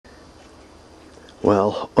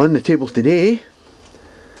Well, on the table today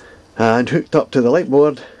and hooked up to the light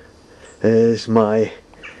board is my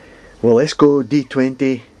Wilesco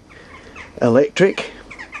D20 electric.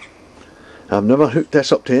 I've never hooked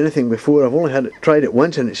this up to anything before. I've only tried it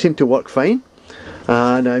once and it seemed to work fine.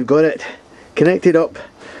 And I've got it connected up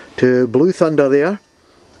to Blue Thunder there,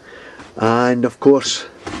 and of course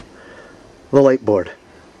the light board.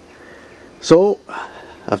 So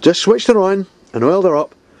I've just switched her on and oiled her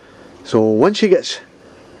up, so once she gets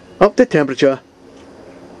up to temperature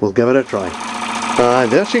we'll give it a try.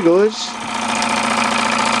 And there she goes.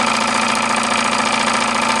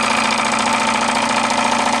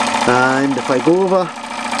 And if I go over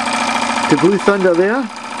to Blue Thunder there,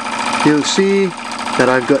 you'll see that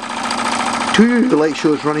I've got two light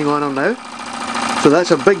shows running on her now. So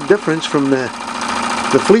that's a big difference from the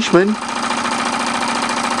Fleishman.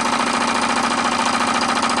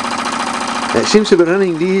 It seems to be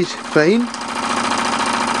running these fine.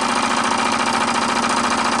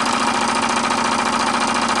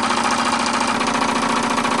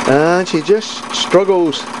 And she just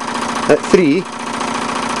struggles at 3,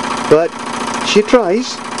 but she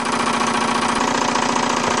tries.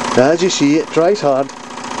 As you see, it tries hard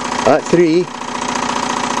at 3,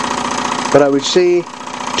 but I would say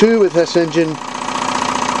 2 with this engine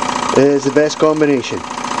is the best combination.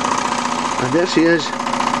 And there she is,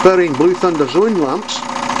 powering Blue Thunder's own lamps,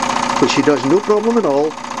 which she does no problem at all.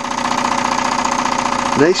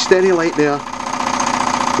 Nice steady light there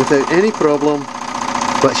without any problem,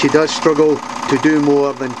 but she does struggle to do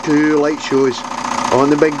more than 2 light shows on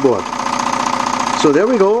the big board. So there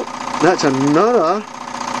we go, that's another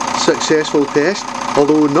successful test,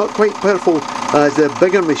 although not quite powerful as the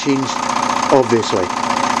bigger machines, obviously.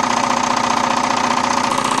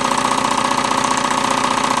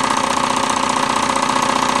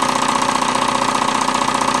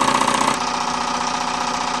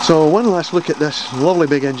 So one last look at this lovely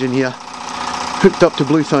big engine here, hooked up to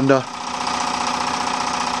Blue Thunder.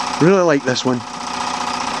 Really like this one.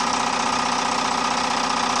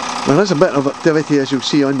 There is a bit of activity, as you'll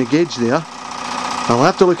see on the gauge there. I'll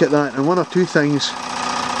have to look at that and one or two things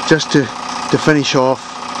just to finish off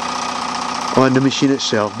on the machine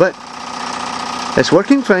itself, but it's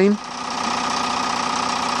working fine.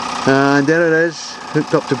 And there it is,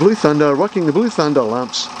 hooked up to Blue Thunder, working the Blue Thunder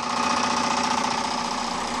lamps.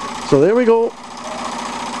 So there we go,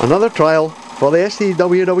 another trial for the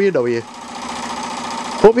STWWW.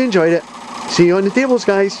 Hope you enjoyed it. See you on the tables,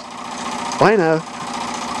 guys. Bye now.